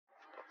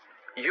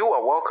You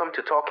are welcome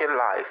to Talking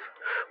Life.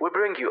 We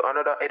bring you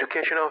another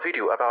educational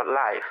video about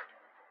life.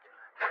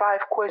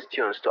 5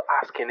 questions to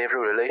ask in every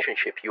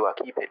relationship you are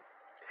keeping.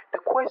 The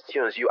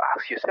questions you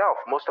ask yourself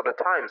most of the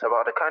times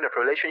about the kind of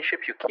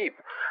relationship you keep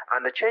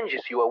and the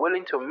changes you are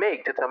willing to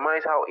make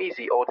determines how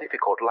easy or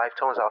difficult life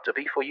turns out to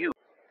be for you.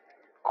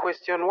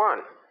 Question 1.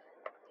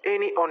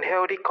 Any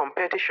unhealthy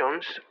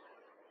competitions?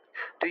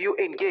 Do you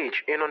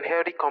engage in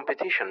unhealthy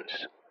competitions?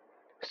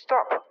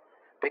 Stop,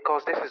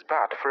 because this is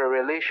bad for a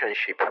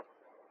relationship.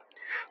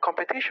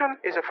 Competition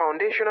is a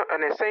foundational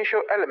and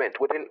essential element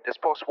within the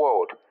sports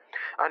world,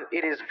 and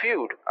it is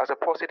viewed as a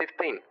positive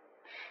thing.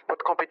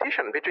 But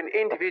competition between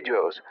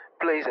individuals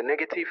plays a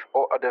negative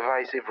or a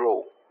divisive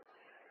role.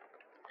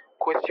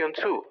 Question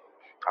 2.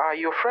 Are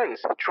your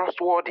friends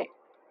trustworthy?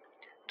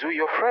 Do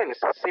your friends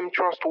seem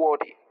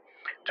trustworthy?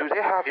 Do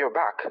they have your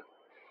back?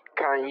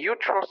 Can you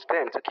trust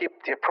them to keep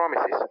their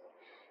promises?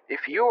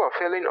 If you are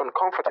feeling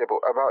uncomfortable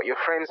about your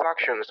friends'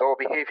 actions or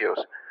behaviors,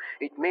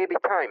 it may be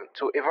time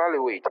to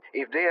evaluate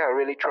if they are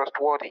really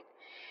trustworthy.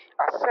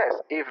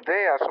 Assess if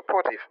they are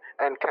supportive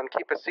and can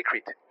keep a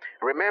secret.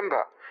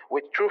 Remember,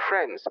 with true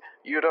friends,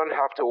 you don't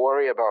have to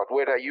worry about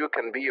whether you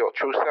can be your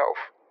true self.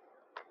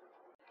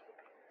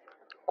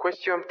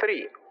 Question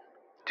 3.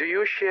 Do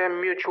you share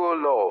mutual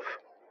love?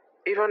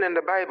 Even in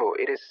the Bible,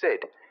 it is said,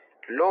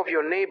 love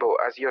your neighbor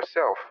as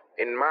yourself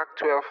in Mark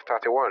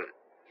 12:31.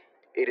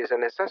 It is a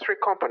necessary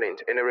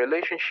component in a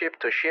relationship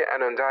to share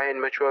an undying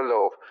mutual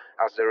love,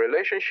 as the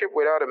relationship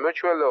without a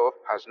mutual love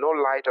has no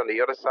light on the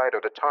other side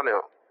of the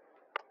tunnel.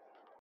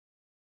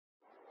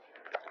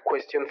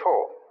 Question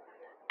 4.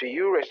 Do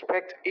you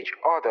respect each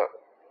other?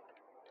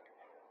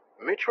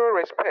 Mutual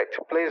respect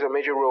plays a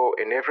major role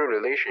in every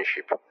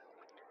relationship.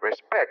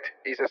 Respect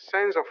is a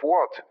sense of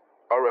worth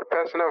or a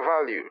personal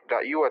value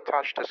that you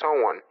attach to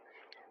someone.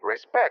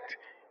 Respect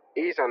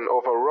is an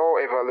overall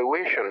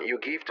evaluation you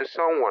give to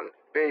someone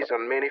based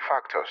on many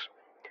factors.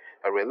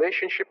 A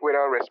relationship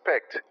without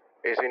respect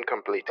is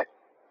incomplete.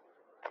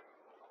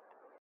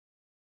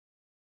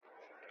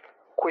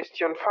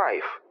 Question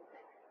 5.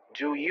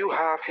 Do you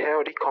have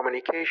healthy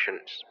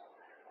communications?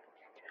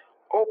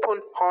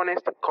 Open,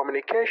 honest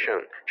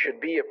communication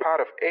should be a part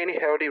of any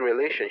healthy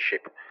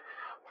relationship.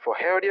 For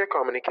healthier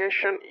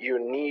communication, you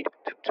need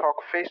to talk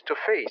face to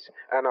face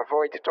and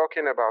avoid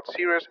talking about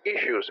serious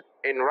issues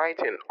in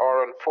writing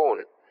or on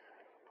phone.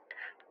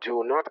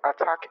 Do not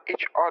attack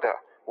each other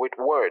with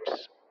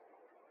words.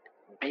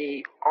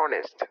 Be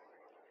honest.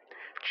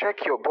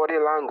 Check your body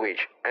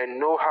language and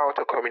know how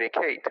to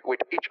communicate with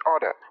each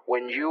other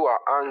when you are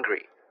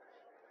angry.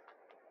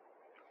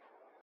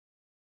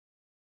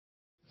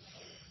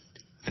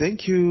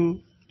 Thank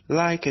you.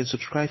 Like and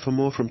subscribe for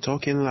more from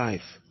Talking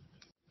Life.